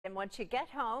And once you get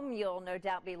home, you'll no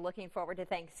doubt be looking forward to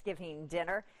Thanksgiving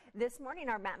dinner. This morning,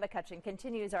 our Matt McCutcheon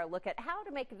continues our look at how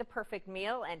to make the perfect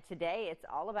meal, and today it's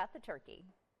all about the turkey.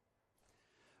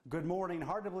 Good morning.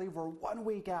 Hard to believe we're 1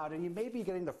 week out, and you may be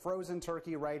getting the frozen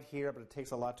turkey right here, but it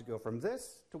takes a lot to go from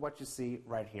this to what you see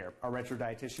right here. Our retro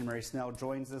dietitian Mary Snell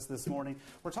joins us this morning.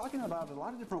 We're talking about a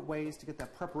lot of different ways to get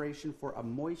that preparation for a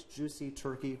moist, juicy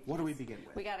turkey. What do we begin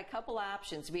with? We got a couple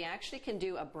options. We actually can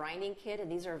do a brining kit,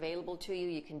 and these are available to you.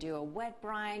 You can do a wet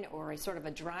brine or a sort of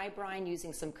a dry brine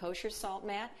using some kosher salt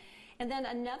mat. And then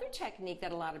another technique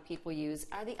that a lot of people use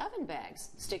are the oven bags.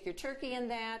 Stick your turkey in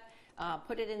that,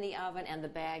 put it in the oven, and the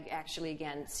bag actually,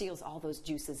 again, seals all those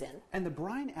juices in. And the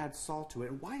brine adds salt to it.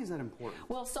 And why is that important?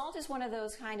 Well, salt is one of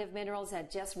those kind of minerals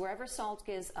that just wherever salt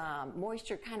is,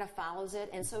 moisture kind of follows it.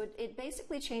 And so it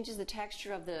basically changes the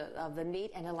texture of the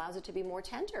meat and allows it to be more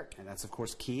tender. And that's, of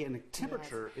course, key. And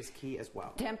temperature is key as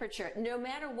well. Temperature. No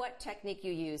matter what technique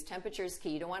you use, temperature is key.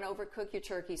 You don't want to overcook your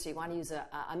turkey, so you want to use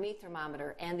a meat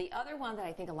thermometer. And the other one that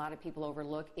I think a lot of people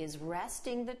overlook is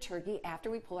resting the turkey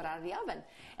after we pull it out of the oven.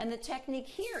 And the technique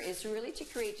here is really to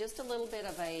create just a little bit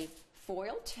of a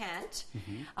foil tent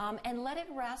and let it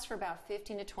rest for about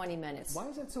 15 to 20 minutes. Why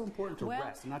is that so important to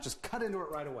rest and not just cut into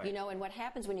it right away? You know, and what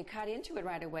happens when you cut into it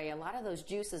right away, a lot of those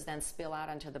juices then spill out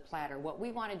onto the platter. What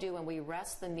we want to do when we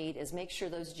rest the meat is make sure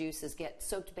those juices get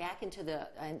soaked back into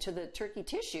the turkey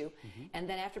tissue, and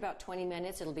then after about 20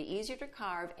 minutes, it'll be easier to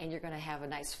carve, and you're going to have a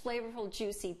nice, flavorful,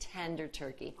 juicy, tender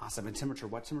turkey. Awesome. And temperature,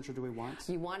 what temperature do we want?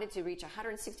 You want it to reach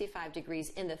 165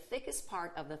 degrees in the thickest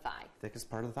part of the thigh. Thickest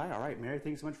part of the thigh. All right, Mary,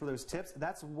 thanks so much for those tips.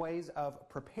 That's ways of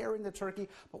preparing the turkey,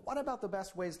 but what about the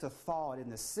best ways to thaw it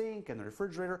in the sink and the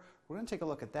refrigerator? We're going to take a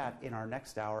look at that in our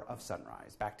next hour of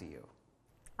Sunrise. Back to you.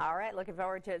 All right, looking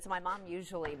forward to it. So my mom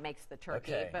usually makes the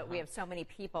turkey, but we have so many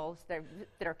people that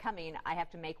are coming, I have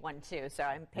to make one too, so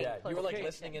I'm paying close you were like attention.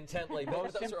 listening intently.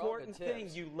 Most important thing,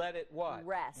 you let it what?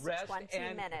 Rest 20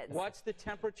 and minutes. What's the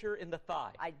temperature in the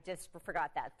thigh? I just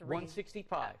forgot that.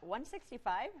 165.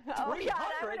 165? Oh, God,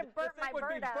 I would have burnt my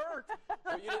bird out.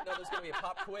 Well, you didn't know there was going to be a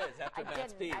pop quiz after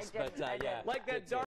Matt's piece. I didn't. Yeah. Like that